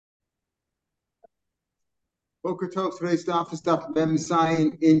Boker Tov, today's daf is daf Ben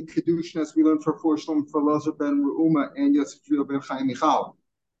Zion in Kiddushin, as we learned for Shlom for Lozer ben Reuma and Yosef Shmuel ben Chaim Michal.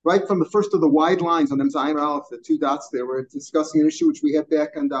 Right from the first of the wide lines on them Zion Aleph, the two dots there, we're discussing an issue which we had back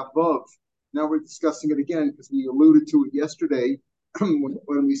on daf Vav. Now we're discussing it again because we alluded to it yesterday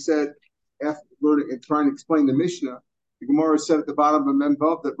when we said, after learning and trying to explain the Mishnah, the Gemara said at the bottom of Mem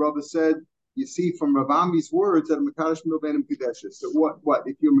Vav that Rava said, you see from Rav Ami's words that Mekadosh Milvanim Kadeshes. So what?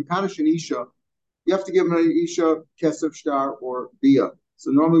 If you're Mekadosh and Isha, you have to give an Isha Kesef Shtar or Bia. So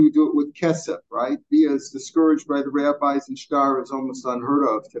normally we do it with Kesef, right? Bia is discouraged by the rabbis and Shtar is almost unheard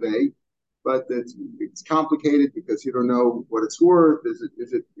of today. But it's complicated because you don't know what it's worth. Is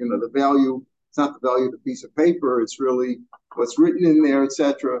it the value? It's not the value of the piece of paper. It's really what's written in there,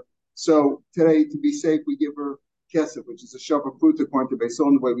 etc. So today, to be safe, we give her Kesef, which is a Shavar Pruta according to Beisol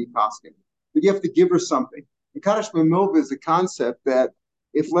in the way we paskin. But you have to give her something. The Kaddish B'milva is a concept that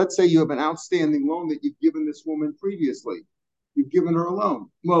if, let's say, you have an outstanding loan that you've given this woman previously, you've given her a loan.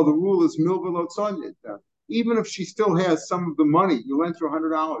 Well, the rule is milva lo tzonyet. Even if she still has some of the money, you lent her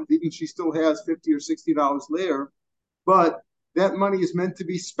 $100, even if she still has $50 or $60 there, but that money is meant to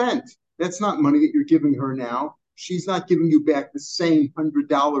be spent. That's not money that you're giving her now. She's not giving you back the same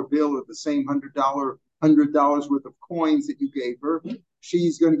 $100 bill or the same $100 worth of coins that you gave her.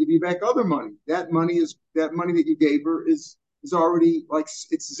 She's going to give you back other money. That money that you gave her is already, like,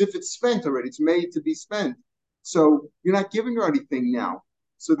 it's as if it's spent already. It's made to be spent. So you're not giving her anything now.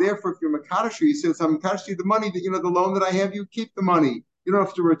 So therefore, if you're Mekadosh, you say, I'm Mekadosh you the money that, the loan that I have, you keep the money. You don't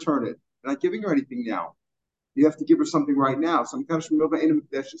have to return it. You're not giving her anything now. You have to give her something right now. So Mekadosh Milva Einam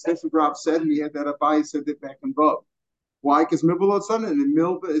Mekadesh. That's what Rob said, and we had that Abai said that back in above. Why? Because Milva Lo and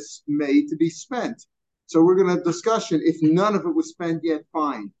Milva is made to be spent. So we're going to have a discussion. If none of it was spent yet,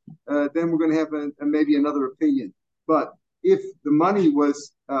 fine. Then we're going to have maybe another opinion. But if the money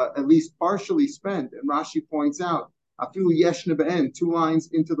was at least partially spent, and Rashi points out, Afilu Yeshna Be'en, 2 lines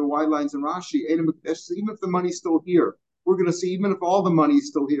into the wide lines in Rashi, even if the money's still here, we're going to see, even if all the money is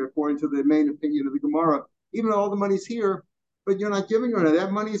still here, according to the main opinion of the Gemara, even if all the money's here, but you're not giving her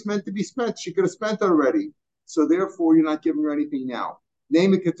that money is meant to be spent. She could have spent already. So therefore, you're not giving her anything now.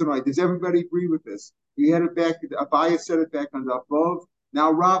 Name it tonight. Does everybody agree with this? He had it back, Abaya said it back on the above.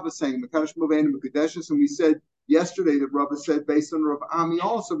 Now Rav is saying, Mekadosh Milvanim Mekadeshes, and we said yesterday that Rav said, based on Rav Ami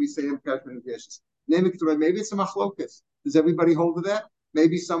also, we say Mekadosh Milvanim Mekadeshes. Name it tonight. Maybe it's a machlokas. Does everybody hold to that?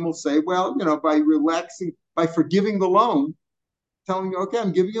 Maybe some will say, well, by relaxing, by forgiving the loan, telling you, okay,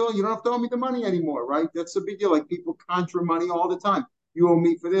 I'm giving you, you don't have to owe me the money anymore, right? That's a big deal. Like people contra money all the time. You owe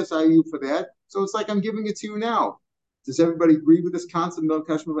me for this, I owe you for that. So it's like I'm giving it to you now. Does everybody agree with this concept?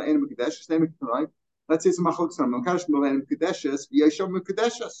 Mekadosh Milvanim Mekadeshes. Name it tonight. Let's say it's a machlokas. Mekadosh Milvanim Mekadeshes. Yeshov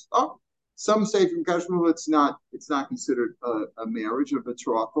Mekadeshes. Oh, some say from Mekadosh Milvanim it's not considered a marriage, a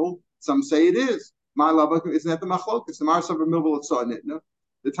betrothal. Some say it is. My love isn't that the machlokas? The Marsav Milva Nitna.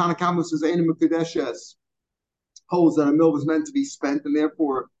 The Tanakhama says Ein Mekadeshes holds that a milva is meant to be spent, and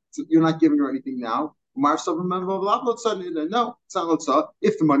therefore you're not giving her anything now. Marsav Milva Nitna. No, it's not Lotzah.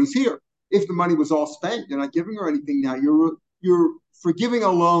 If the money's here, if the money was all spent, you're not giving her anything now. You're forgiving a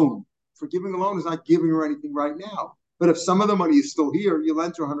loan. Forgiving a loan is not giving her anything right now. But if some of the money is still here, you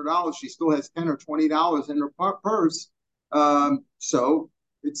lent her $100, she still has $10 or $20 in her purse. So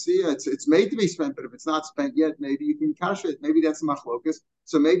it's made to be spent, but if it's not spent yet, maybe you can cash it. Maybe that's a machlokas.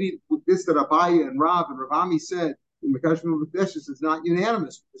 So maybe with this that Abaya and Rav and Ravami said, the Mekadosh Milvanim is not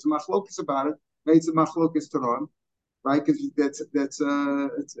unanimous. There's a machlokas about it. Maybe it's a machlokas Taran, right? Because it's a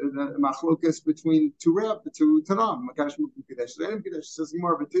machlokas between two Tanam. Mekadosh Milvanim says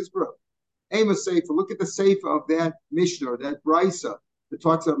more of a Tizbro. Ema Sefer, look at the Sefer of that Mishnah, or that Brisa that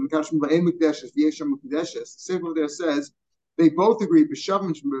talks about Mekadosh Milvanim Mekadeshes, V'yesham Mekadeshes. The Sefer there says they both agree.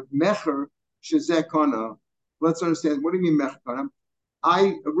 B'shavim mecher shezeh kana. Let's understand. What do you mean mecher kana?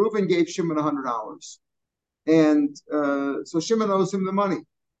 Reuven gave Shimon $100, and so Shimon owes him the money.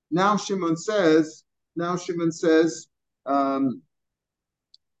 Now Shimon says that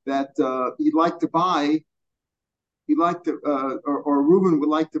or Reuven would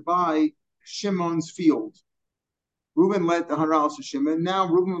like to buy Shimon's field. Reuven lent $100 to Shimon. Now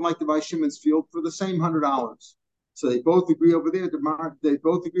Reuven would like to buy Shimon's field for the same $100. So they both agree over there. They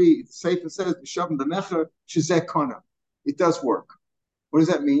both agree. The Sefer says B'shavim the mecher shezeh kana. It does work. What does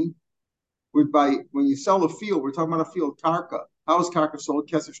that mean? When you sell a field, we're talking about a field, karka. How is karka sold?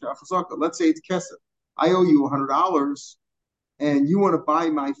 Kesef shtar chazaka. Let's say it's kesef. I owe you $100, and you want to buy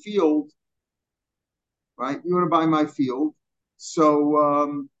my field, right? You want to buy my field.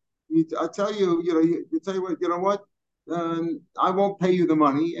 So I tell you, you know what? I won't pay you the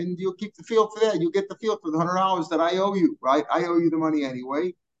money, and you'll keep the field for that. You'll get the field for the $100 that I owe you, right? I owe you the money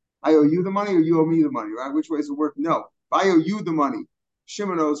anyway. I owe you the money or you owe me the money, right? Which way is it work? No. If I owe you the money,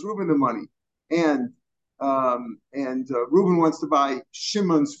 Shimon owes Reuben the money, and Reuben wants to buy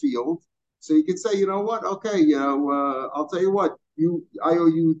Shimon's field. So you could say, you know what? Okay, I'll tell you what. I owe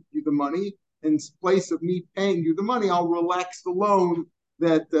you the money. In place of me paying you the money, I'll relax the loan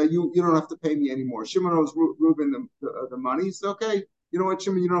that you don't have to pay me anymore. Shimon owes Reuben the money. So okay, you know what,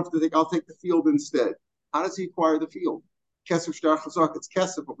 Shimon, you don't have to take. I'll take the field instead. How does he acquire the field? Kesef shtar chazak. It's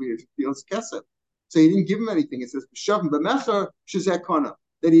kesef over here. It's kesef. So he didn't give him anything. It says b'shavim b'mecher shezekana,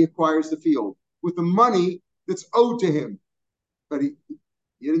 that he acquires the field with the money that's owed to him, but he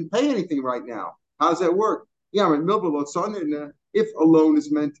didn't pay anything right now. How does that work? Yeah, if a loan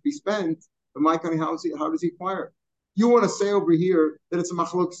is meant to be spent, but my kind, how does he acquire it? You want to say over here that it's a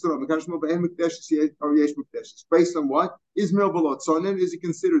machlok strom. Based on what? Is milbalot is it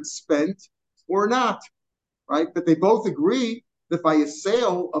considered spent or not? Right? But they both agree that by a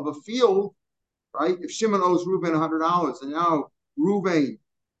sale of a field, right? If Shimon owes Reuben $100 and now Reuben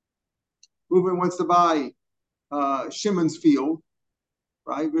wants to buy Shimon's field,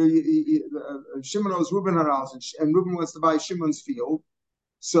 right? Shimon owes Reuben $100 and Reuben wants to buy Shimon's field.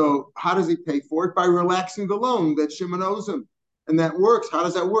 So how does he pay for it? By relaxing the loan that Shimon owes him. And that works. How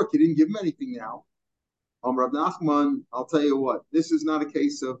does that work? He didn't give him anything now. Rav Nachman, I'll tell you what, this is not a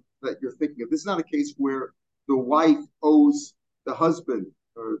case of that you're thinking of. This is not a case where the wife owes the husband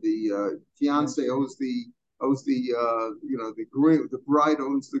or the fiance owes the groom, the bride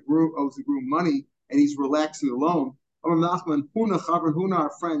owes the groom money, and he's relaxing the loan. Rav Nachman, Huna, our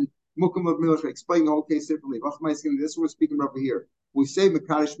friend, Mukam of Milch, explain the whole case differently. This is what we're speaking over here. We say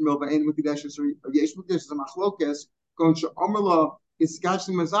Mekadosh Milva and Mukadeshes or Yesh Mukadeshes Machlokes going to Omerla is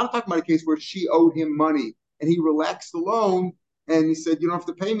Skachlim. It's not talking about a case where she owed him money and he relaxed the loan and he said, you don't have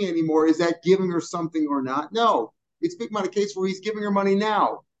to pay me anymore. Is that giving her something or not? No. It's speaking about a case where he's giving her money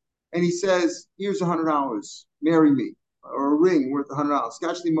now. And he says, here's $100, marry me, or a ring worth $100.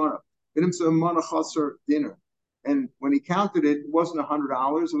 Skachli Mana. Get him some Mana Chaser dinner. And when he counted it, it wasn't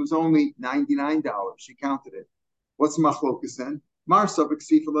 $100, it was only $99. She counted it. What's machlokas then? Marsa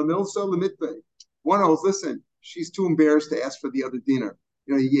b'ksifa milsa lemitve. One knows, listen, she's too embarrassed to ask for the other dinner.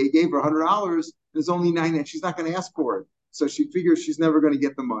 He gave her $100. There's only $99. She's not going to ask for it. So she figures she's never going to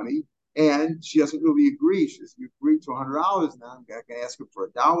get the money. And she doesn't really agree. She says, you agreed to $100. Now I'm going to ask her for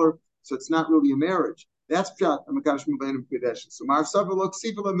 $1. So it's not really a marriage. That's pshat. So Marsa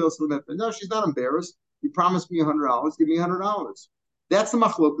b'ksifa milsa lemitve. No, she's not embarrassed. You promised me $100. Give me $100. That's the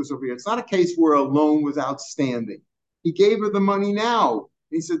machlokas over here. It's not a case where a loan was outstanding. He gave her the money now.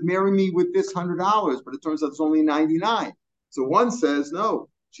 He said, marry me with this $100, but it turns out it's only $99. So one says, no,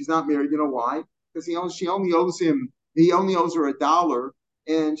 she's not married. You know why? Because he only owes her $1,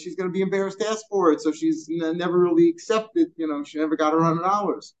 and she's going to be embarrassed to ask for it. So she's never really accepted, she never got her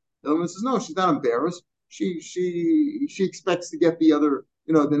 $100. The other one says, no, she's not embarrassed. She expects to get the other,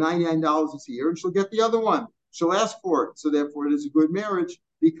 the $99 is here, and she'll get the other one. She'll ask for it. So therefore, it is a good marriage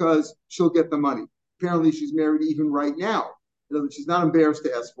because she'll get the money. Apparently, she's married even right now. She's not embarrassed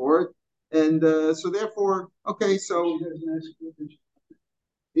to ask for it. And so therefore, okay, so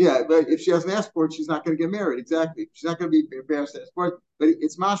yeah, but if she hasn't asked for it, she's not going to get married. Exactly. She's not going to be embarrassed to ask for it. But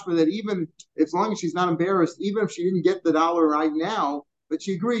it's mashma that even as long as she's not embarrassed, even if she didn't get the $1 right now, but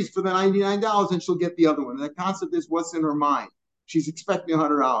she agrees for the $99 and she'll get the other one. And the concept is what's in her mind. She's expecting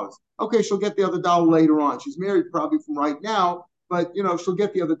 $100. Okay, she'll get the other $1 later on. She's married probably from right now, but she'll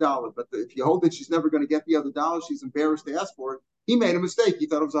get the other $1. But if you hold that she's never going to get the other $1, she's embarrassed to ask for it. He made a mistake. He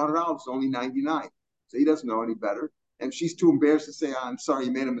thought it was $100. It's only $99. So he doesn't know any better. And she's too embarrassed to say, I'm sorry,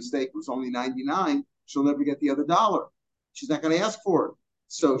 you made a mistake. It was only $99. She'll never get the other $1. She's not going to ask for it.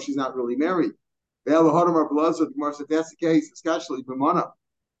 So she's not really married. That's the case.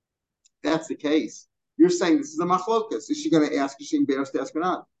 That's the case. You're saying this is a machlokas. Is she going to ask? Is she embarrassed to ask or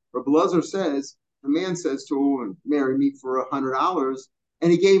not? Rabbi Lazar says, the man says to a woman, marry me for $100.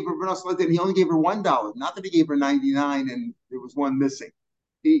 And he only gave her $1. Not that he gave her 99 and there was one missing.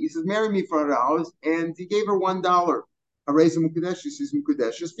 He says, marry me for $100. And he gave her $1. And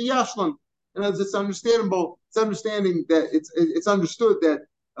as it's understandable, it's understanding that it's understood that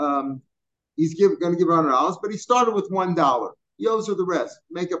he's going to give her $100, but he started with $1. He owes her the rest.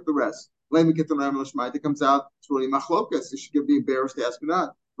 Make up the rest. It comes out, it's really machlokas. She should be embarrassed to ask or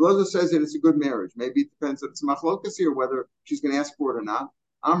not. Rosa says that it's a good marriage. Maybe it depends if it's machlokas here, whether she's going to ask for it or not.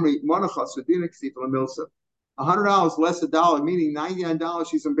 $100 less $1, meaning $99.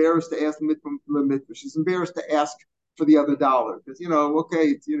 She's embarrassed to ask the She's embarrassed to ask for the other $1 because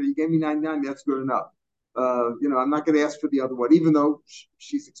okay, you gave me 99. That's good enough. I'm not going to ask for the other one, even though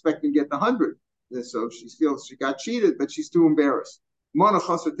she's expecting to get the 100. So she feels she got cheated, but she's too embarrassed. But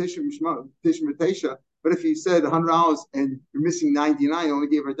if you said $100 and you're missing 99, only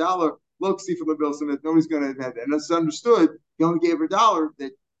gave her $1, look, see from the bill, so that nobody's going to have that. And it's understood. You only gave her $1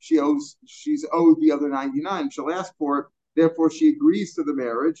 that she's owed the other 99. She'll ask for it. Therefore, she agrees to the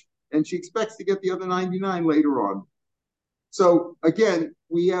marriage, and she expects to get the other 99 later on. So again,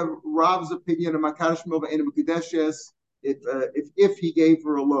 we have Rav's opinion of Makadosh Milva and Mekudeshes if he gave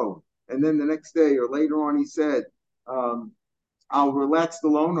her a loan, and then the next day or later on he said, I'll relax the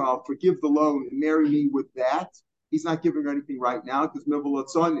loan, or I'll forgive the loan and marry me with that. He's not giving her anything right now because Milva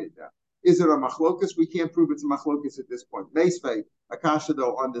Lotzon is that. Is it a machlokas? We can't prove it's a machlokas at this point. Meisvei, Akasha,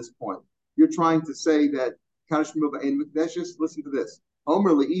 though, on this point. You're trying to say that Kadosh Milva and Mekudeshes, listen to this.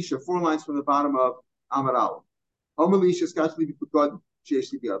 Homer Leisha, 4 lines from the bottom of Amar Aleph. Homer Leisha,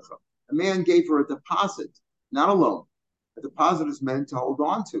 a man gave her a deposit, not a loan. A deposit is meant to hold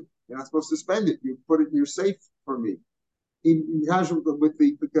on to. You're not supposed to spend it. You put it in your safe for me. With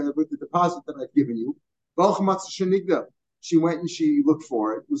the deposit that I've given you. She went and she looked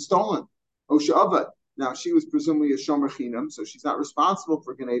for it. It was stolen. Now, she was presumably a shomer chinam, so she's not responsible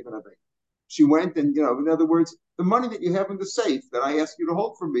for Ganei and Avei. She went and, in other words, the money that you have in the safe that I asked you to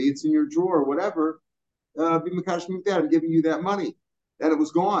hold for me, it's in your drawer or whatever, I'm giving you that money. And it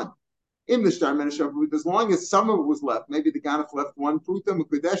was gone. As long as some of it was left, maybe the Ganef left one pruta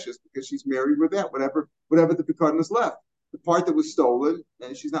mekudeshes because she's married with that, whatever the picardin is left. The part that was stolen,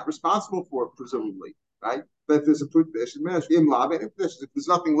 and she's not responsible for it, presumably, right? But if there's a pruta, if there's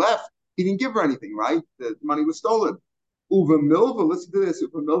nothing left, he didn't give her anything, right? The money was stolen. Uva milva, listen to this.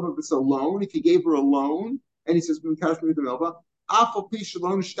 Uva milva, if it's a loan, if he gave her a loan, and he says,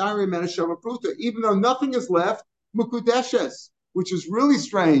 even though nothing is left, mukudeshes, which is really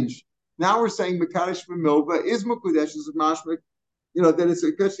strange. Now we're saying Mekadesh Milva is Mukudeshes of Mashmik, that it's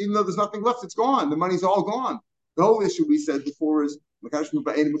because even though there's nothing left, it's gone. The money's all gone. The whole issue we said before is Mekadesh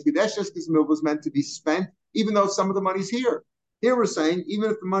Milva and Mukudeshes because Milva is meant to be spent, even though some of the money's here. Here we're saying, even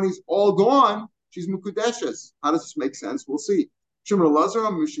if the money's all gone, she's Mukudeshes. How does this make sense? We'll see. Shimmer Lazar,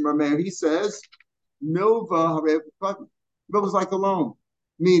 Shimmer Meir, he says, Milva is like a loan,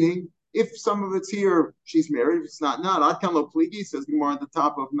 meaning if some of it's here, she's married. If it's not, I'd come up pligi, says the more at the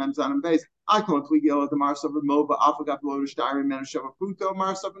top of Memzan and base. I come up pligi, the Marsav of Milva, Afagap Lo Shtari Menasheva Pruta,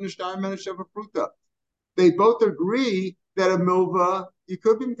 Marsav and Shtari Menasheva Pruta. They both agree that a Milva, you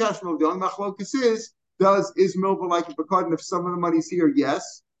could be Mikash Milva. The only machlokus is Milva like a Pekardin if some of the money's here,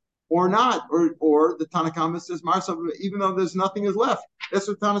 yes, or not. Or the Tanakama says, Marsav, even though there's nothing is left. That's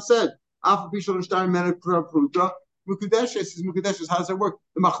what Tana said. Afagap Lo Shtari Menasheva Pruta. Mukudeshes is Mukudeshes. How does that work?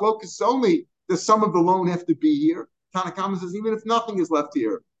 The machlok is only the sum of the loan have to be here. Tanakama says even if nothing is left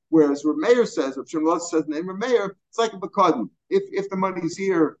here. Whereas Rameir says, or Shemlot says, name Rameir, it's like a bekadin. If the money's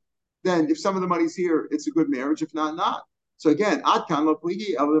here, then if some of the money's here, it's a good marriage. If not, not. So again, ad kan lo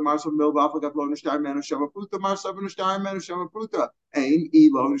pligi el the marsav milva afagav lo nishtar menu shava pruta marsav nishtar menu shava pruta ein e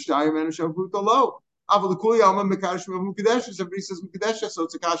lo nishtar menu shava pruta lo. Aval the kuli alma mekadosh mukadeshes. Everybody says mukadeshes, so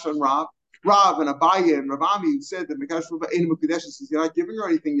it's a kasha on Rav and Abaye and Ravami who said that Mekadosh Milva Ein Mukadeshes says you're not giving her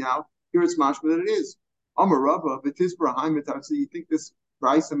anything now. Here it's mashma that it is. Amar Rava, if it is Brahim, so you think this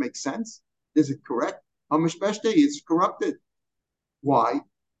brisa makes sense? Is it correct? Hamashbeshte, it's corrupted. Why?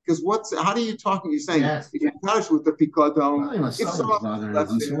 Because how do you talking? You're saying if you Mekadosh with the pikadon. If someone left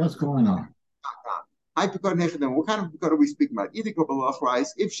there, so what's going on? What kind of pikadon are we speaking about?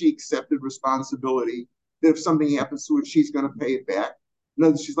 If she accepted responsibility that if something happens to her, she's going to pay it back. In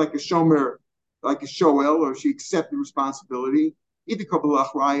other words, she's like a shomer, like a shoel, or she accepted responsibility. Either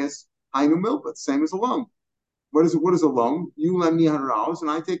kabbalach rayas, hainu milpa, same as a loan. What is a loan? You lend me $100 and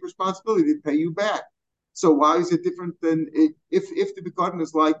I take responsibility to pay you back. So why is it different than if the bekadon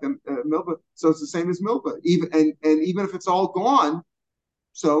is like the milpa? So it's the same as milpa. Even if it's all gone,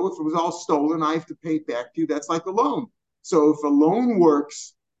 so if it was all stolen, I have to pay it back to you. That's like a loan. So if a loan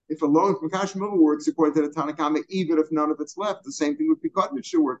works. If Mekadosh Milva works according to the Tanakhama, even if none of it's left, the same thing with Pikadon, it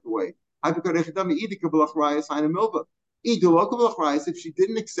should work the way. If she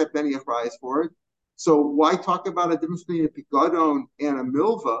didn't accept any achrayas for it, so why talk about a difference between a Pikadon and a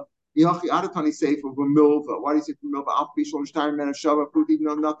Milva? Why do you say for Milva? Even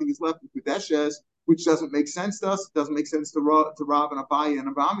though nothing is left with Kudeshes, which doesn't make sense to us, doesn't make sense to Rav and Abaye and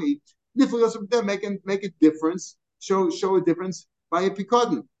Avami. Make a difference, show a difference by a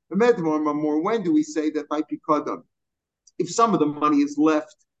Pikadon. When do we say that by pikadon? If some of the money is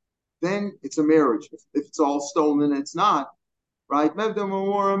left, then it's a marriage. If it's all stolen, it's not. Right?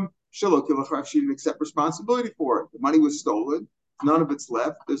 She didn't accept responsibility for it. The money was stolen. None of it's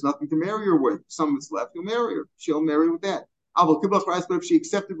left. There's nothing to marry her with. Some of it's left. You'll marry her. She'll marry with that. But if she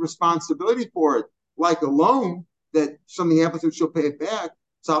accepted responsibility for it, like a loan, that something happens and she'll pay it back.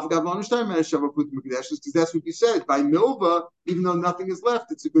 Because that's what you said. By milva, even though nothing is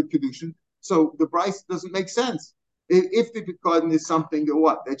left, it's a good kedushin. So the price doesn't make sense. If the pikadon is something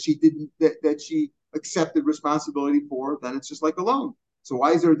that she didn't that she accepted responsibility for, then it's just like a loan. So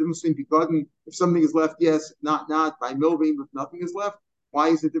why is there a difference between pikadon if something is left? Yes, not by milva, if nothing is left. Why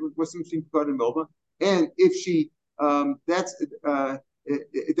is it different? What's the difference between pikadon and milva? And if she that's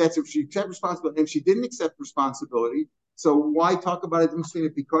if she accepted responsibility and if she didn't accept responsibility. So why talk about a difference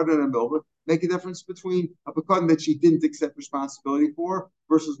between a pikadon and a milva? Make a difference between a pikadon that she didn't accept responsibility for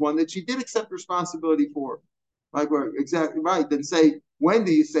versus one that she did accept responsibility for. Like we're exactly right. Then say, when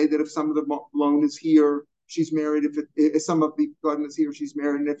do you say that if some of the loan is here, she's married? If some of the pikadon is here, she's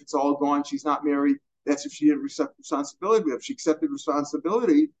married, and if it's all gone, she's not married. That's if she didn't accept responsibility. But if she accepted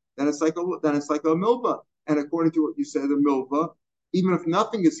responsibility, then it's like a milva. And according to what you said, a milva, even if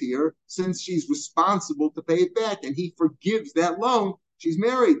nothing is here, since she's responsible to pay it back, and he forgives that loan, she's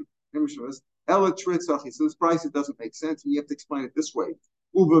married. Ella Tritzachi. So this price, it doesn't make sense, and you have to explain it this way.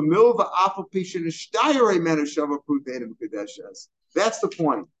 That's the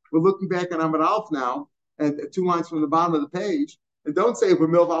point. We're looking back on Amar Alf now, and 2 lines from the bottom of the page, and don't say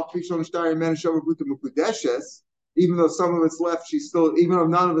even though some of it's left, even though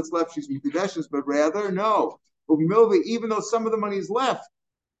none of it's left, she's Mekudeshes, but rather, no. Even though some of the money is left,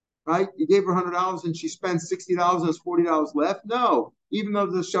 right? You gave her $100 and she spent $60 and there's $40 left. No, even though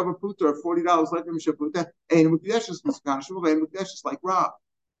there's Shavaputa or $40 left in Shavuta, and Mekudeshes is kind of Shavuta, and Mekudeshes like Rob.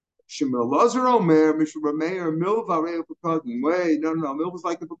 Shemil Lazar Omer, Mishra Meir, Milva Rei Pekadin. Wait, no. Milva's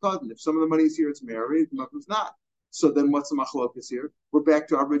like a Pekadin. If some of the money is here, it's married. Milva's not. So then what's the machlokas here? We're back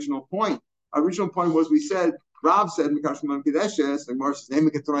to our original point. Our original point was we said, Rav said, Mikash Mekudeshes, and Mar says,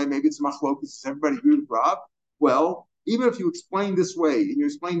 maybe it's machlokas. Does everybody agree with Rav? Well, even if you explain this way, and you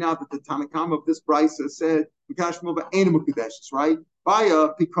explain now that the Tanakam of this brisa said, Mikash Milva ain't a Mekudeshes, right? By a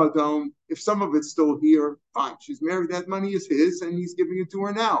Pikadon, if some of it's still here, fine. She's married, that money is his, and he's giving it to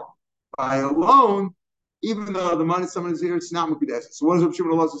her now. By a loan, even though the money someone is here, it's not Mekudeshes. So what does Rav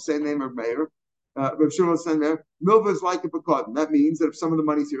Shimon Elazar say in the name of Meir? Rav Shimon Elazar Meir, Milva is like a Pikadon. That means that if some of the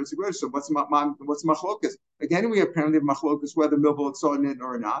money is here, it's a good. So what's machlokas? Again, we apparently have machlokas whether Milva is on it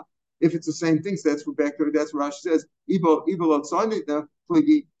or not. If it's the same thing, so that's what Rashi says.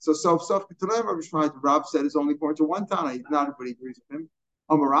 So self Rav said is only according to one Tana. Not everybody agrees with him.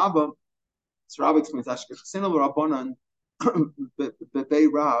 Amarabba, so Rav explains Rabbanan. Bei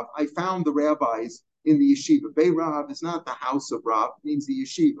Rav, I found the rabbis in the yeshiva. Bei Rav is not the house of Rav; it means the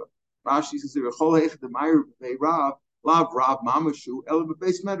yeshiva. Rashi says the Bei Rav, Lav Rav Mamashu, El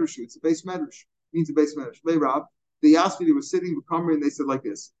Beis Medrashu. It's a Beis Medrash. Means a Beis Medrash. Bei Rav. They asked me. They were sitting with Kamri, and they said like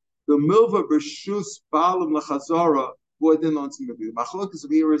this. The milva b'shus ba'alim lechazara v'odin lo tzim b'vi. The machlokas of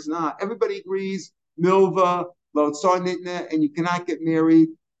here is not. Everybody agrees milva lo tzar nitne, and you cannot get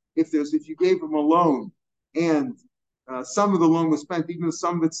married if you gave him a loan and some of the loan was spent, even though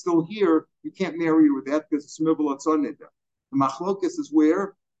some of it's still here, you can't marry her with that because it's milva lo tzar nitne. The machlokas is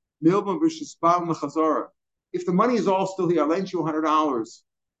where milva b'shus ba'alim lechazara. If the money is all still here, I lent you $100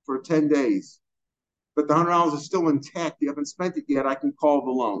 for 10 days. But the $100 is still intact. You haven't spent it yet. I can call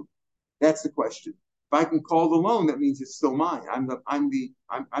the loan. That's the question. If I can call the loan, that means it's still mine. I'm the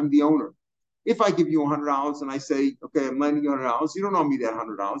owner. If I give you $100 and I say, okay, I'm lending you $100, you don't owe me that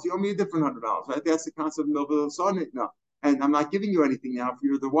 $100. You owe me a different $100. Right? That's the concept of milva son now. And I'm not giving you anything now. If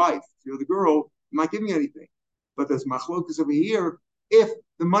you're the wife, if you're the girl, I'm not giving you anything. But there's machlokas over here. If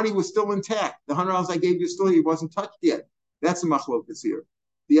the money was still intact, the $100 I gave you still here, wasn't touched yet. That's the machlokas here.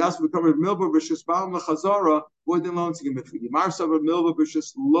 The answer would come with milva b'shus ba'am lechazara v'odin lo tzim b'vi. Marsav milva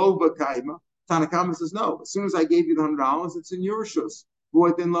b'shus lo b'kaima. Tanakama says no. As soon as I gave you the $100, it's in your shus.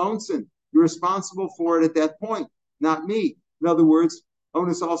 V'odin lo tzim. You're responsible for it at that point, not me. In other words,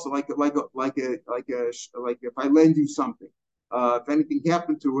 onus also like if I lend you something, if anything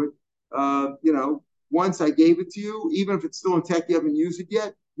happened to it, once I gave it to you, even if it's still intact, you haven't used it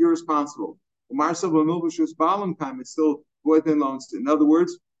yet, you're responsible. Marsav milva b'shus ba'am kaima. It's still in other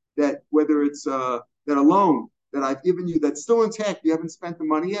words, that whether it's that a loan that I've given you that's still intact, you haven't spent the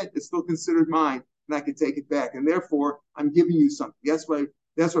money yet, it's still considered mine, and I can take it back. And therefore, I'm giving you something. That's what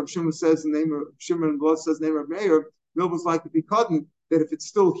Shimon says in the name of Shimon and says in the name of Meir. Milva's like to be cutting that if it's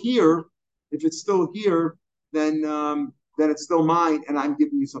still here, then it's still mine, and I'm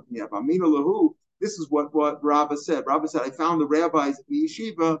giving you something else. Amina lahu. This is what Rabba said. Rabba said, I found the rabbis at the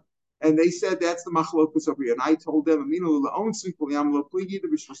yeshiva. And they said that's the machlokas over here. And I told them,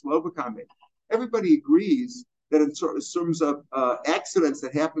 everybody agrees that in terms of accidents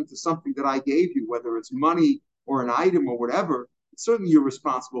that happen to something that I gave you, whether it's money or an item or whatever, certainly you're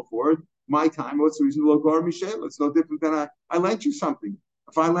responsible for it. my time. What's the reason? It's no different than I lent you something.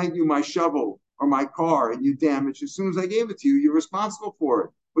 If I lent you my shovel or my car and you damage, as soon as I gave it to you, you're responsible for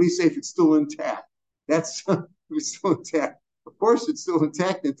it. What do you say if it's still intact? That's it's still intact. Of course, it's still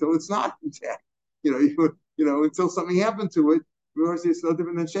intact until it's not intact. Until something happened to it. Of course, it's no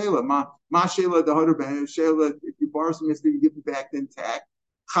different than Shayla. Ma Shayla the Hutter Ben. Shayla, if you borrow something, you give it back intact.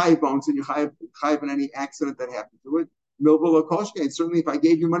 Chayiv bones, and you chayiv in any accident that happened to it. Milvah Lakoshke. And certainly, if I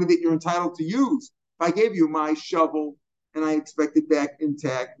gave you money that you're entitled to use, if I gave you my shovel and I expect it back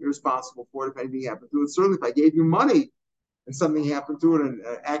intact, you're responsible for it if anything happened to it. Certainly, if I gave you money and something happened to it, an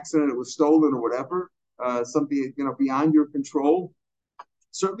accident, it was stolen or whatever, something beyond your control,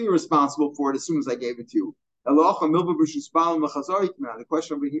 certainly you're responsible for it as soon as I gave it to you. The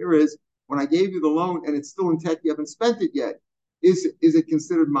question over here is, when I gave you the loan and it's still intact, you haven't spent it yet, is it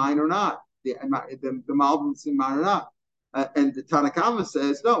considered mine or not? The Malbim is mine or not? And the Tanakama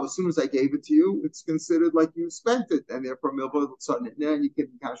says, no, as soon as I gave it to you, it's considered like you spent it, and therefore Milva, and you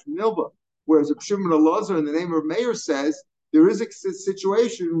can cash from Milva. Whereas if Shimon Elazar in the name of Meir says, there is a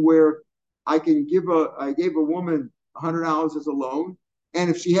situation where I gave a woman $100 as a loan, and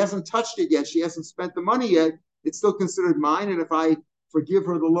if she hasn't touched it yet, she hasn't spent the money yet, it's still considered mine. And if I forgive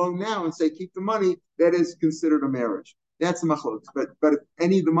her the loan now and say keep the money, that is considered a marriage. That's the machlok. But if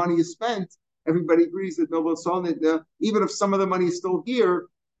any of the money is spent, everybody agrees that Noble Solnit, even if some of the money is still here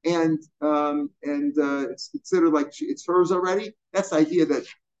and it's considered like it's hers already. That's the idea that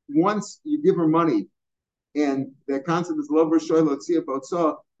once you give her money, and the concept is love Rishoy Lotzia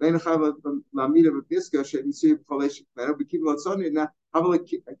Botsa, Leinachav Lamida Biska, Shemisi Koleshik, we keep Lotzoni, now have a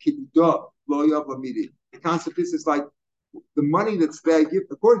Kidah, Loyav Lamidi. The concept is like the money that's there,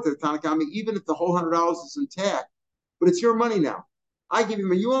 according to the Tanakami, even if the whole $100 is intact, but it's your money now. I give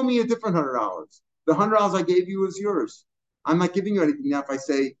you owe me a different $100. The $100 I gave you is yours. I'm not giving you anything now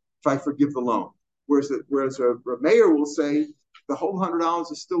if I forgive the loan. Whereas a mayor will say the whole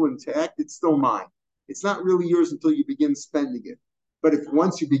 $100 is still intact, it's still mine. It's not really yours until you begin spending it. But if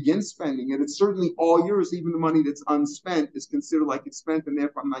once you begin spending it, it's certainly all yours. Even the money that's unspent is considered like it's spent, and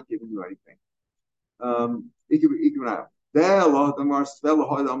therefore I'm not giving you anything.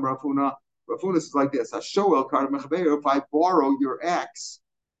 Rafuna is like this: if I borrow your axe,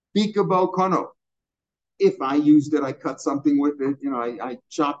 if I used it, I cut something with it, I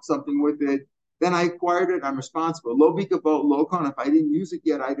chopped something with it, then I acquired it, I'm responsible. Lo bikabo lo kon. If I didn't use it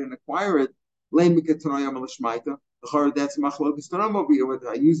yet, I didn't acquire it. That's machlokes tanam over here. Whether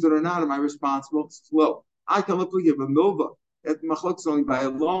I used it or not, am I responsible? It's low. I can look give a milva. That machlokes only by a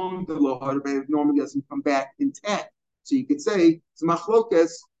loan. The lo harbe normally doesn't come back intact. So you could say it's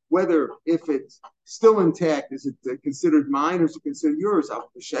machlokes whether if it's still intact, is it considered mine or is it considered yours?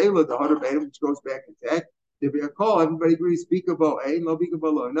 Shayla, the harbe which goes back intact. There be a call. Everybody agrees. Speak about a no speak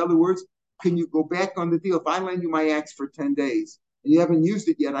about lo. In other words, can you go back on the deal? If I lend you my axe for 10 days. And you haven't used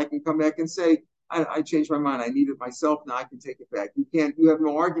it yet, I can come back and say, I changed my mind. I need it myself. Now I can take it back. You have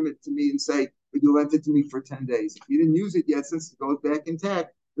no argument to me and say, but you lent it to me for 10 days. If you didn't use it yet, since it goes back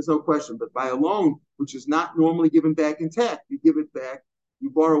intact, there's no question. But by a loan, which is not normally given back intact, you give it back, you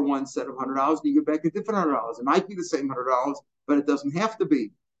borrow one set of $100, and you give back a different $100. It might be the same $100, but it doesn't have to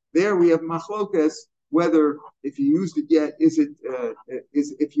be. There we have machlokas, whether if you used it yet, is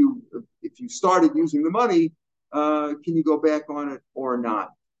if you started using the money, can you go back on it or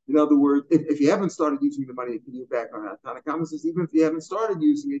not? In other words, if you haven't started using the money, can you go back on it? Tanakama says even if you haven't started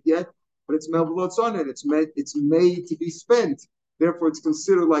using it yet, but it's melvelot's on it, it's made to be spent. Therefore, it's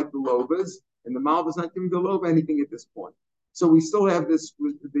considered like the lobas, and the malva's not giving the loba anything at this point. So we still have this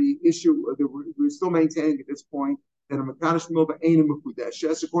with the issue. We're still maintaining at this point that a makadosh milva ain't a mekudesh.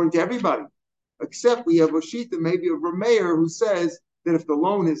 Yes, according to everybody, except we have a shita, maybe of a mayor who says that if the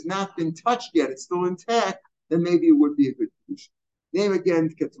loan has not been touched yet, it's still intact, then maybe it would be a good solution. Name again,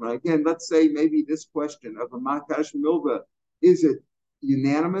 let's say maybe this question of a makadosh milva, is it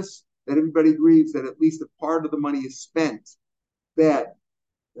unanimous that everybody agrees that at least a part of the money is spent? That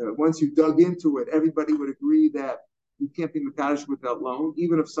once you dug into it, everybody would agree that you can't be makadosh with that loan,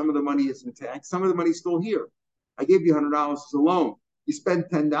 even if some of the money is intact. Some of the money is still here. I gave you $100 as a loan. You spend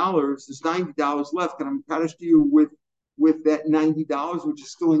 $10. There's $90 left. Can I makadosh to you with that $90, which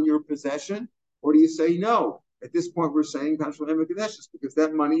is still in your possession? Or do you say no? At this point, we're saying because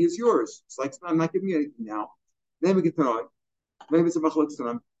that money is yours. It's like I'm not giving you anything now. Maybe it's a machlokes.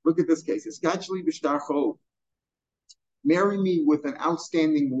 Look at this case. It's gachli b'shtar. Marry me with an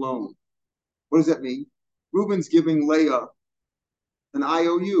outstanding loan. What does that mean? Reuben's giving Leah an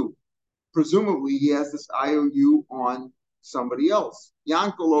IOU. Presumably, he has this IOU on somebody else.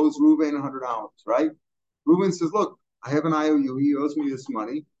 Yankel owes Reuben $100, right? Reuben says, look, I have an IOU. He owes me this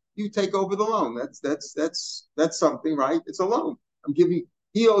money. you take over the loan. That's something, right? It's a loan. I'm giving.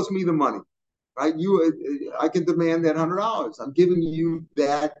 He owes me the money, right? I can demand that $100. I'm giving you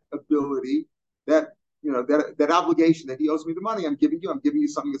that ability, that that obligation that he owes me the money. I'm giving you. I'm giving you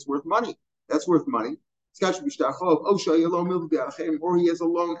something that's worth money. That's worth money. Or he has a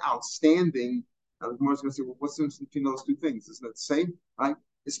loan outstanding. Now, the Gemara is going to say, well, what's the difference between those two things? Isn't it the same, right?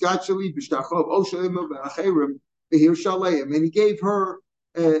 And he gave her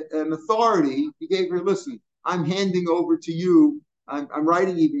an authority. He gave her, listen, I'm handing over to you. I'm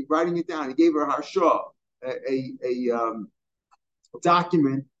writing it down. He gave her harsha, a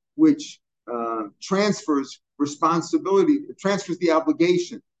document which transfers responsibility, transfers the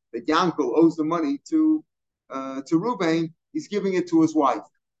obligation that Yankel owes the money to Ruvain. He's giving it to his wife.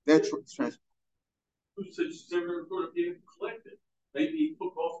 That's transfer. Who said she's never going to be collected? Maybe he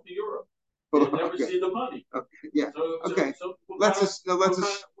took off to Europe. You'll never see the money. Okay, yeah. Okay. Let's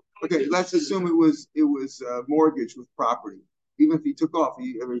assume it was mortgage with property. Even if he took off,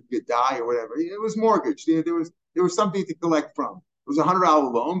 he could die or whatever. It was mortgage. There was something to collect from. It was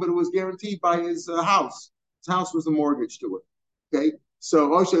 $100 loan, but it was guaranteed by his house. His house was a mortgage to it. Okay. So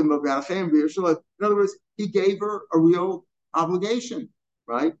in other words, he gave her a real obligation,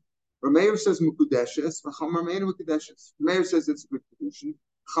 right? Rameir says mukudeshes, Rameir says it's a good קידושין.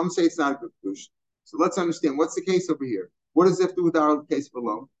 Chum say it's not a good קידושין. So let's understand what's the case over here. What does it have to do with our case of a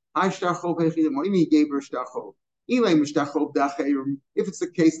loan? What do you mean he gave her shtachov? If it's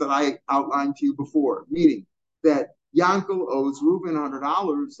the case that I outlined to you before, meaning that Yankel owes Reuben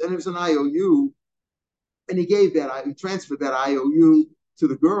 $100 and there's an IOU, and he transferred that IOU to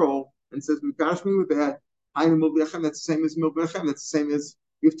the girl and says, "Mikash me with that." That's the same as milbechem. That's the same as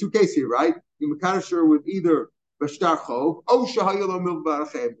you have two cases here, right? You mikash her with either b'shtarchov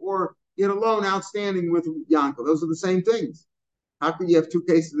or he had a loan outstanding with Yankel. Those are the same things. How can you have two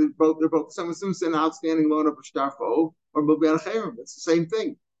cases that they're both some an outstanding loan of b'shtarchov or milbechem? That's the same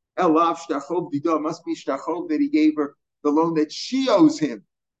thing. Elav shtarchov didah must be shtarchov that he gave her the loan that she owes him.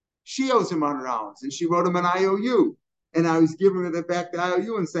 She owes him $100, and she wrote him an IOU. And now he's giving her back the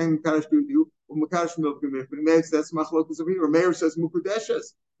IOU and saying, "Mekadosh do you?" Well, Mekadosh milk. That's machlokas over here. Rameir says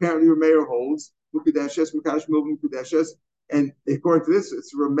mukudeshes. Apparently, Rameir holds mukudeshes, Mekadosh milk mukudeshes. And according to this,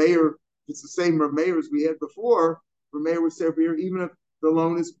 it's Rameir. It's the same Rameir as we had before. Rameir would say over here, even if the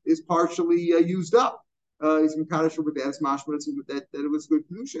loan is partially used up, he's Mekadosh with that. It's mashma that it was good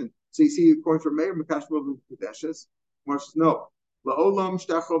קידושין. So you see, according to Rameir, Mekadosh milk mukudeshes. Marsh no. La'olam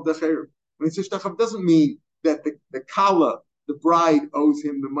shtachov dacher. When he says shtachov, doesn't mean that the kala, the bride, owes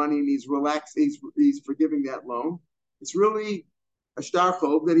him the money and he's relaxed, he's forgiving that loan. It's really a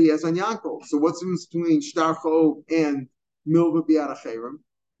shtarchov that he has on Yankel. So what's the difference between shtarchov and milva bi'ad acherim?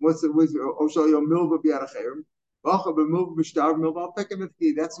 What's the oshoyo milva bi'ad acherim?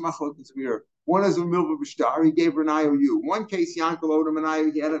 That's machlokes here. One is a milva b'shtar. He gave her an IOU. One case, Yankel owed him an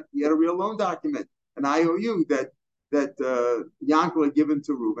IOU. He had a real loan document, an IOU that Yankel had given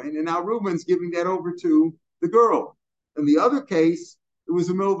to Reuben, and now Reuben's giving that over to the girl. In the other case, it was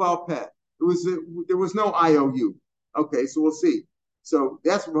a milval pet. There was no IOU. Okay, so we'll see. So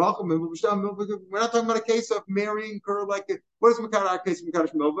that's we're not talking about a case of marrying her like what is our case of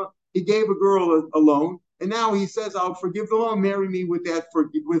Mekadosh Milva? He gave a girl a loan, and now he says, "I'll forgive the loan. Marry me with that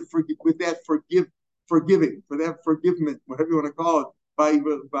forgivement, whatever you want to call it, by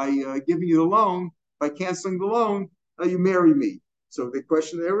giving you the loan, by canceling the loan, you marry me." So the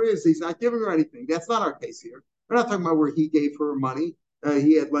question there is, he's not giving her anything. That's not our case here. We're not talking about where he gave her money.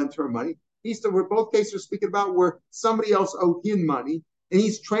 He had lent her money. We're both cases are speaking about where somebody else owed him money, and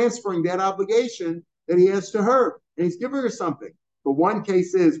he's transferring that obligation that he has to her, and he's giving her something. But one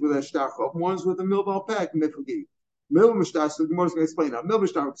case is with a shtarchov, one's with a milval pek, mifagi. Mil mishtar, so the Gemara is going to explain now. Mil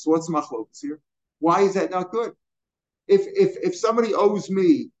mishtar, so what's the machlokas here? Why is that not good? If somebody owes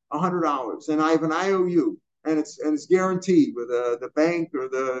me $100 and I have an IOU, and it's guaranteed with the bank or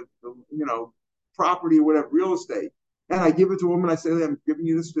the property or whatever, real estate, and I give it to a woman, I say, "I'm giving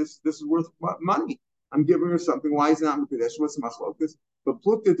you this is worth money. I'm giving her something. Why is it not mekudesh? What's the machlokas?" But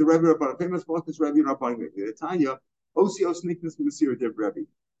looked at the Rebbe Rabban, famous machlokas Rebbe Rabban, Tanya, Osios Niknas Masir Div Rebbe.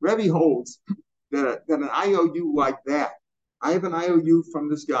 Rebbe holds that an IOU like that, I have an IOU from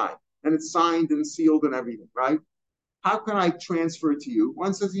this guy, and it's signed and sealed and everything, right? How can I transfer it to you?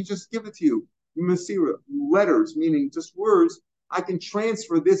 One says, "You just give it to you." Masira, letters, meaning just words. I can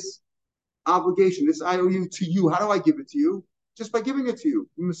transfer this obligation, this IOU to you. How do I give it to you? Just by giving it to you.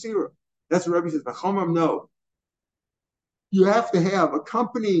 Masira. That's what Rebbe says. No. You have to have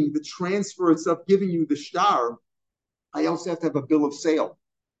accompanying the transfer itself, giving you the shtar. I also have to have a bill of sale.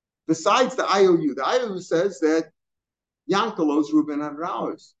 Besides the IOU says that Yankel owes Reuben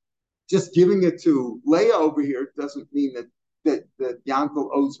 $100. Just giving it to Leah over here doesn't mean that Yankel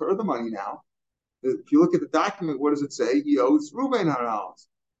owes her the money now. If you look at the document, what does it say? He owes Reuben $100.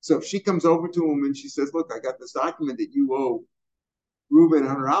 So if she comes over to him and she says, look, I got this document that you owe Reuben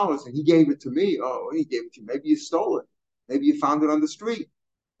 $100 and he gave it to me. Oh, he gave it to you. Maybe you stole it. Maybe you found it on the street.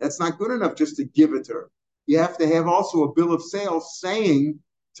 That's not good enough just to give it to her. You have to have also a bill of sale saying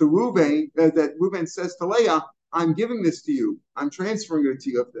to Reuben, that Reuben says to Leah, I'm giving this to you. I'm transferring it to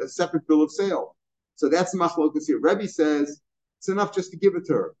you, a separate bill of sale. So that's machlokas here. Rebbe says it's enough just to give it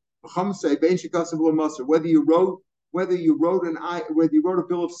to her. Whether you wrote a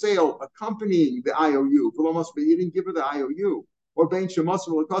bill of sale accompanying the IOU, but you didn't give her the IOU, or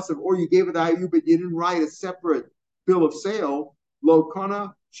or you gave her the IOU but you didn't write a separate bill of sale. Lo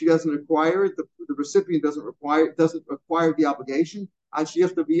kana, she doesn't acquire it. The recipient doesn't acquire the obligation. And she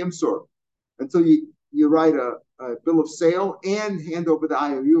has to be imsor until you write a bill of sale and hand over the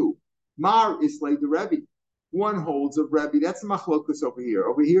IOU. Mar islay the Rebbe. One holds of Rebbe. That's machlokus over here.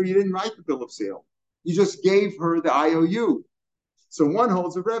 Over here, you didn't write the bill of sale. You just gave her the IOU. So one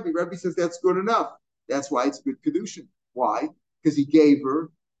holds of Rebbe. Rebbe says that's good enough. That's why it's good קידושין. Why? Because he gave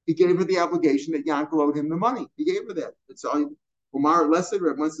her the obligation that Yankel owed him the money. He gave her that. That's all. Umar Lesed,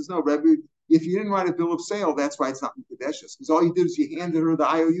 Rebbe says, no, Rebbe, if you didn't write a bill of sale, that's why it's not Mekudeshes. Because all you did is you handed her the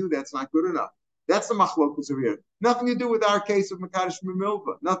IOU. That's not good enough. That's the machlokus over here. Nothing to do with our case of Mekadosh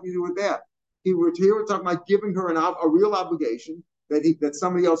Milva. Nothing to do with that. Here we're talking about giving her a real obligation that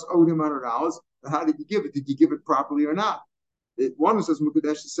somebody else owed him $100. How did you give it? Did you give it properly or not? One who says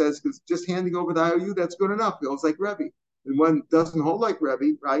Mekadosh says because just handing over the IOU, that's good enough. It holds like Rebbe. And one doesn't hold like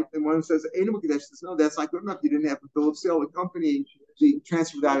Rebbe, right? And one says Einu Mekadosh says no, that's not good enough. You didn't have a bill of sale accompanying the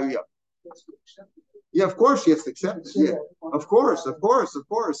transfer of the IOU. Yeah, of course she has to accept it. Yeah, of course.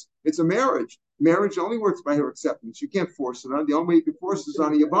 It's a marriage. Marriage only works by her acceptance. You can't force it on. The only way you can force it is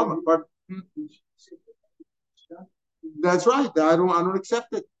on a Yavama. But that's right. I don't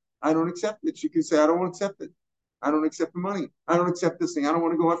accept it. I don't accept it. She can say, I don't accept it. I don't accept the money. I don't accept this thing. I don't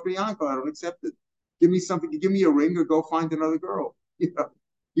want to go after Yankel. I don't accept it. Give me something. Give me a ring or go find another girl.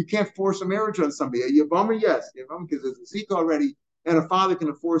 You can't force a marriage on somebody. A Yavama, yes. Yavama, because there's a Zika already. And a father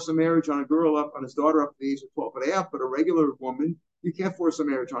can force a marriage on a girl on his daughter up to the age of 12 and a half, but a regular woman, you can't force a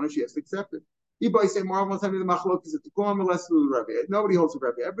marriage on her. She has to accept it. Nobody holds a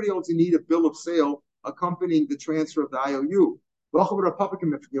Rebbe. Everybody holds you need a bill of sale accompanying the transfer of the IOU.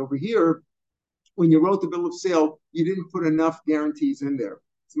 Over here, when you wrote the bill of sale, you didn't put enough guarantees in there.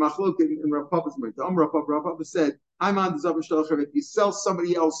 It's machlok in Rav Papa's mind. Rav Papa said, I'm on the Zav Shtel. If you sell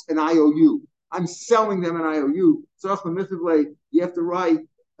somebody else an IOU, I'm selling them an IOU. So you have to write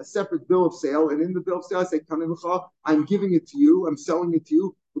a separate bill of sale, and in the bill of sale, I say, I'm giving it to you, I'm selling it to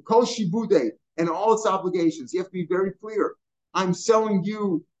you, and all its obligations. You have to be very clear. I'm selling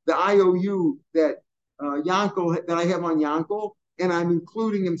you the IOU that Yankel that I have on Yankel, and I'm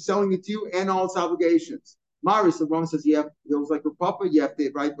including him selling it to you and all its obligations. Maris, the Rambam says, it was like a papa, you have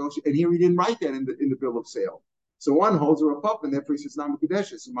to write, and here he didn't write that in the bill of sale. So one holds a papa, and therefore he says, not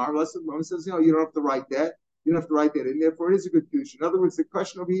Mekadesh. So Maris, the Rambam says, you don't have to write that. You don't have to write that in. Therefore, it is a good קידושין. In other words, the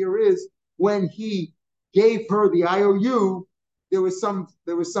question over here is when he gave her the IOU, there was some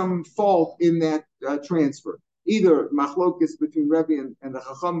fault in that transfer. Either machlokus between Rebbe and the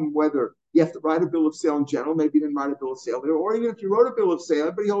Chacham, whether you have to write a bill of sale in general, maybe you didn't write a bill of sale there, or even if you wrote a bill of sale,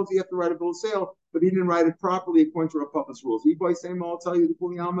 everybody holds you have to write a bill of sale, but he didn't write it properly according to Rav Papa's rules. I'll tell you the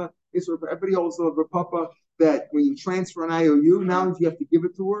Kuliyama is everybody holds the Rav Papa that when you transfer an IOU, not only do you have to give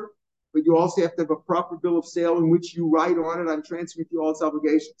it to her, but you also have to have a proper bill of sale in which you write on it, I'm transferring to you all its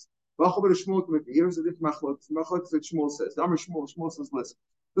obligations. Here's a different machlokes. Machlokes that Shmuel says. Shmuel says,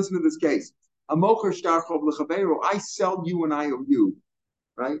 listen to this case. I sell you an IOU,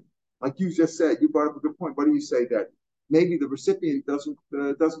 right? Like you just said, you brought up a good point. What do you say that maybe the recipient doesn't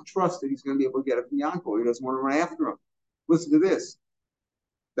trust that he's going to be able to get it from Yankel? He doesn't want to run after him. Listen to this.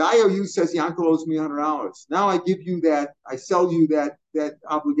 The IOU says Yankel owes me $100. Now I give you that, I sell you that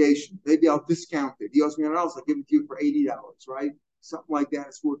obligation. Maybe I'll discount it. He owes me $100. I'll give it to you for $80, right? Something like that.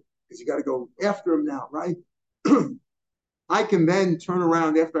 It's worth because you got to go after him now, right? I can then turn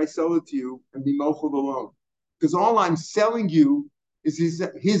around after I sell it to you and be mochel the loan. Because all I'm selling you is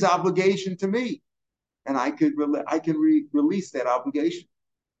his obligation to me. And I can release that obligation.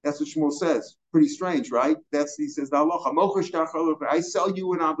 That's what Shmuel says. Pretty strange, right? He says, I sell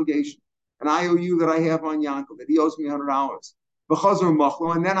you an obligation, an IOU that I have on Yankel, that he owes me $100.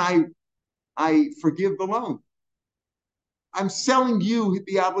 And then I forgive the loan. I'm selling you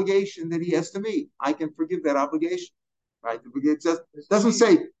the obligation that he has to me. I can forgive that obligation. Right? It doesn't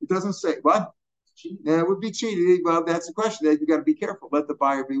say what? Yeah, it would be cheating. Well, that's the question. You got to be careful. Let the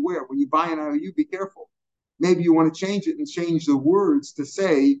buyer beware. When you buy an IOU, be careful. Maybe you want to change it and change the words to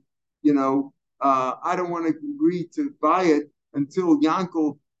say, I don't want to agree to buy it until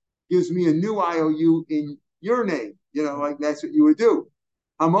Yankel gives me a new IOU in your name. Like that's what you would do.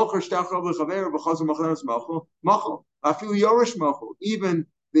 Even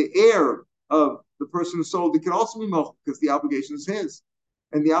the heir of the person who sold it can also be mochel because the obligation is his.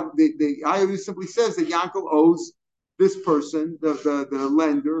 And the IOU simply says that Yankel owes this person, the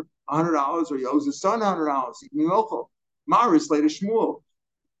lender, $100, or he owes his son $100. He can be mochel. Maris later Shmuel.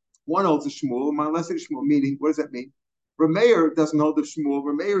 One holds a Shmuel, unless it's Shmuel. Meaning, what does that mean? Rameir doesn't hold the Shmuel.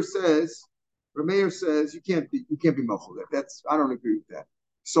 Rameir says you can't be mochel. I don't agree with that.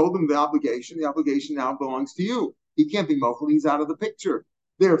 Sold him the obligation. The obligation now belongs to you. He can't be mochel. He's out of the picture.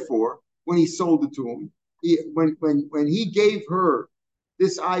 Therefore, when he sold it to him, when he gave her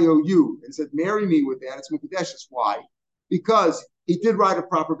this IOU and said, "Marry me with that," it's mukadeshes. Why? Because he did write a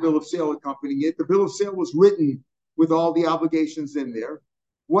proper bill of sale accompanying it. The bill of sale was written with all the obligations in there.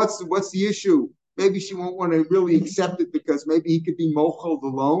 What's the issue? Maybe she won't want to really accept it because maybe he could be mochel the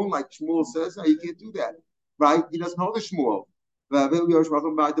loan, like Shmuel says. No, you can't do that, right? He doesn't hold the Shmuel.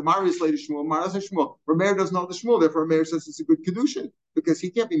 The Marius later Shmuel, Rameir doesn't hold the Shmuel. Therefore, Rameir says it's a good קידושין because he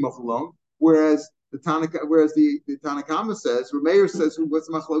can't be mochel loan. Whereas the Tanakama says, Rameir says, what's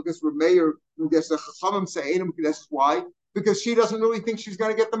the machlokas? Rameir, the Chachamim say, why? Because she doesn't really think she's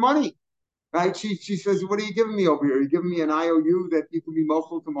going to get the money. Right? She says, what are you giving me over here? Are you giving me an IOU that you can be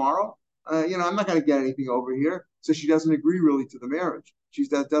mochel tomorrow? I'm not going to get anything over here. So she doesn't agree really to the marriage. She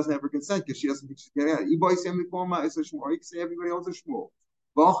doesn't have her consent because she doesn't think she's getting it. You can say everybody owes a shmuel.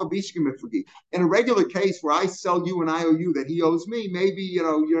 In a regular case where I sell you an IOU that he owes me, maybe,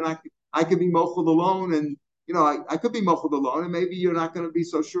 you're not, I could be mochel the loan and, I could be mochel the loan and maybe you're not going to be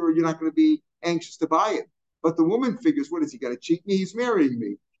so sure, you're not going to be anxious to buy it. But the woman figures, what is he going to cheat me? He's marrying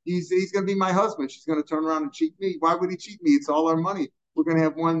me. He's going to be my husband. She's going to turn around and cheat me. Why would he cheat me? It's all our money. We're going to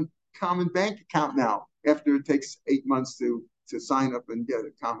have one common bank account now after it takes 8 months to sign up and get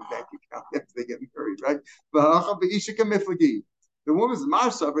a common bank account after they get married, right? The woman's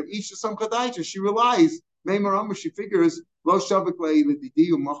marsa, but Isha some chadaisha. She relies. She figures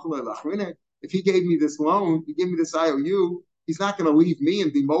if he gave me this loan, he gave me this IOU, he's not going to leave me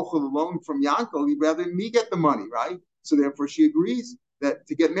and be mochel the loan from Yankel. He'd rather me get the money, right? So therefore, she agrees that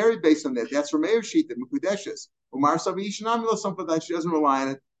to get married based on that. That's Rameir sheet, the mukudeshes. She doesn't rely on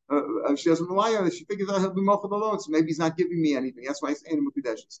it. She doesn't rely on it. She figures out he'll be mochel the loan, so maybe he's not giving me anything. That's why he's saying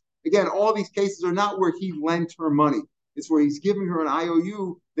mukudeshes. Again, all these cases are not where he lent her money. It's where he's giving her an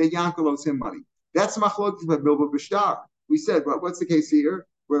IOU that Yankel owes him money. That's machlokes by Bilba B'shtar. We said, what's the case here?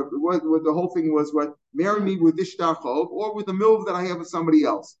 Where the whole thing was, marry me with this shtar chov or with the milv that I have with somebody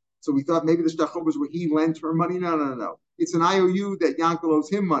else. So we thought maybe the shtar chov was where he lent her money. No. It's an IOU that Yankel owes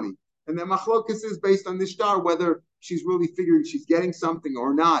him money. And then machlokas is based on this shtar, whether she's really figuring she's getting something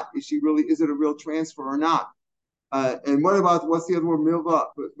or not. Is it a real transfer or not? And what's the other word? Milva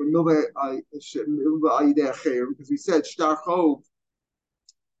because we said shtar chov.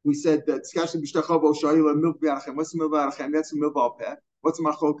 We said that skashli b'shtar chov o shayila milv b'arachem. What's the milv b'arachem? That's a milv al peh. What's the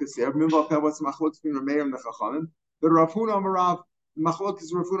machlokas there? Milv al peh. What's the machlokas between Rameir and the Chachamim? The Rav Huna Amarav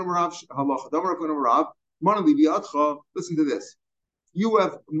machlokas Rav Huna Amarav halacha. Dam Rav Huna Amarav. Monali v'yadcha. Listen to this. You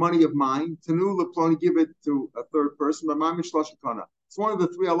have money of mine. Tanu leploni, give it to a third person. It's one of the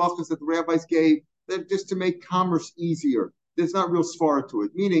 3 halachas that the rabbis gave that just to make commerce easier. There's not real svara to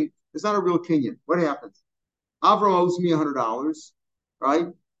it, meaning there's not a real kinyan. What happens? Avram owes me $100, right?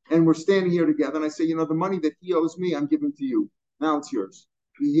 And we're standing here together, and I say, the money that he owes me, I'm giving to you. Now it's yours.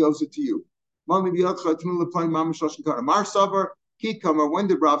 He owes it to you. Mar Savar, Kikamer. When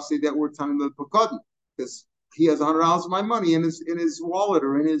did Rav say that word? Because he has $100 of my money in his wallet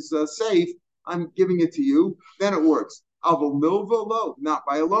or in his safe. I'm giving it to you. Then it works. Avol milva lo, not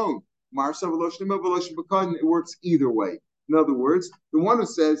by a loan. Mar Savar it works either way. In other words, the one who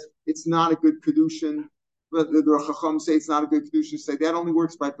says it's not a good קידושין, but the Chacham say it's not a good קידושין, say that only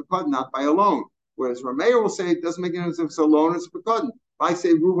works by pekad, not by a loan. Whereas Rameir will say it doesn't make any difference if it's a loan or it's pekad. If I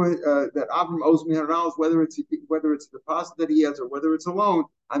say that Avram owes me $100, whether it's a deposit that he has or whether it's a loan,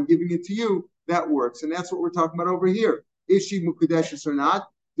 I'm giving it to you. That works, and that's what we're talking about over here. Is she mukudeshes or not?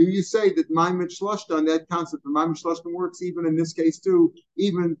 Do you say that ma'amid shloshta on that concept? The ma'amid shloshta works even in this case too,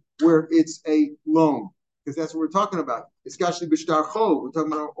 even where it's a loan, because that's what we're talking about. Especially b'shtar chov, we're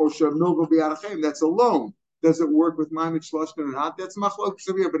talking about osher milva b'yarachem. That's a loan. Does it work with ma'amid shloshta or not? That's machlokes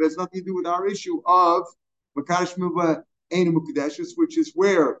over here, but it has nothing to do with our issue of makadosh milva ein mukudeshes, which is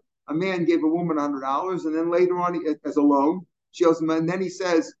where a man gave a woman $100, and then later on as a loan, she owes him, and then he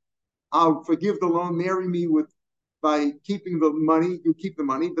says, I'll forgive the loan, marry me by keeping the money, you keep the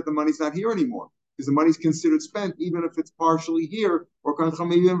money, but the money's not here anymore. Because the money's considered spent, even if it's partially here, or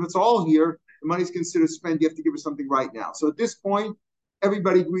even if it's all here, the money's considered spent, you have to give her something right now. So at this point,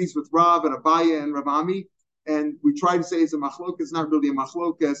 everybody agrees with Rav and Abaya and Rav Ami, and we try to say it's a machlokas, it's not really a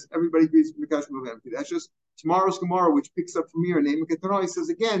machlokas. Everybody agrees with Mikash Muvem Kadeshes. Tomorrow's Gemara, which picks up from here, name Ketanoi, says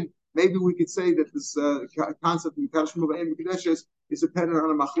again, maybe we could say that this concept of Mikash Muvem Kadeshes is dependent on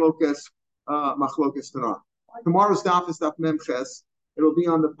a machlokas Tanah. Tomorrow's daf is daf Memches. It'll be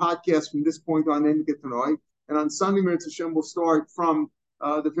on the podcast from this point on in Ketanoi. And on Sunday, Mirz Hashem will start from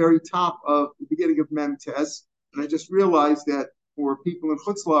the very top of the beginning of Memtes. And I just realized that for people in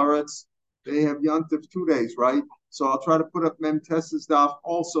Chutz La'aretz, they have Yontif 2 days, right? So I'll try to put up Memtes' daf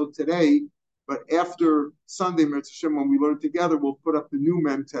also today. But after Sunday, Mirz Hashem, when we learn together, we'll put up the new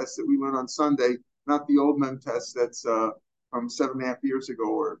Memtes that we learned on Sunday, not the old Memtes that's from 7.5 years ago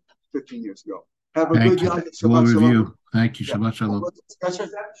or 15 years ago. Have a good Yom Shabbat Shalom. Thank you. Shabbat Shalom.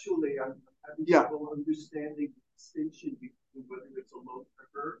 Conceptually, I'm having trouble understanding the distinction between whether it's a loan for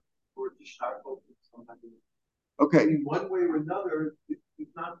her or to Shtarko. Okay. In one way or another, he's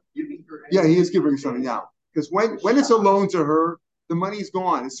not giving her anything. Yeah, he is giving her something now. Because when it's a loan to her, the money's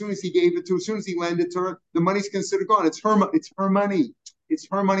gone. As soon as he gave it to her, as soon as he lent it to her, the money's considered gone. It's her money. It's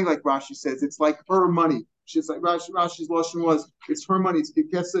her money, like Rashi says. It's like her money. She's like Rashi's lashon was, it's her money. It's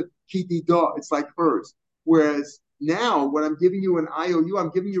kikesa kiti da. It's like hers. Whereas now, when I'm giving you an IOU, I'm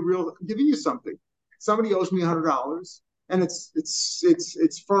giving you something. Somebody owes me $100, and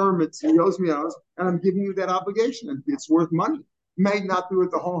it's firm. He owes me $100, and I'm giving you that obligation, and it's worth money. You may not do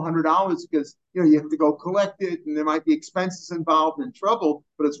it the whole $100 because you have to go collect it, and there might be expenses involved and trouble,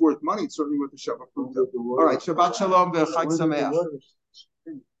 but it's worth money. It's certainly worth the Shabbat. All right, Shabbat Shalom, v'Chag Sameach.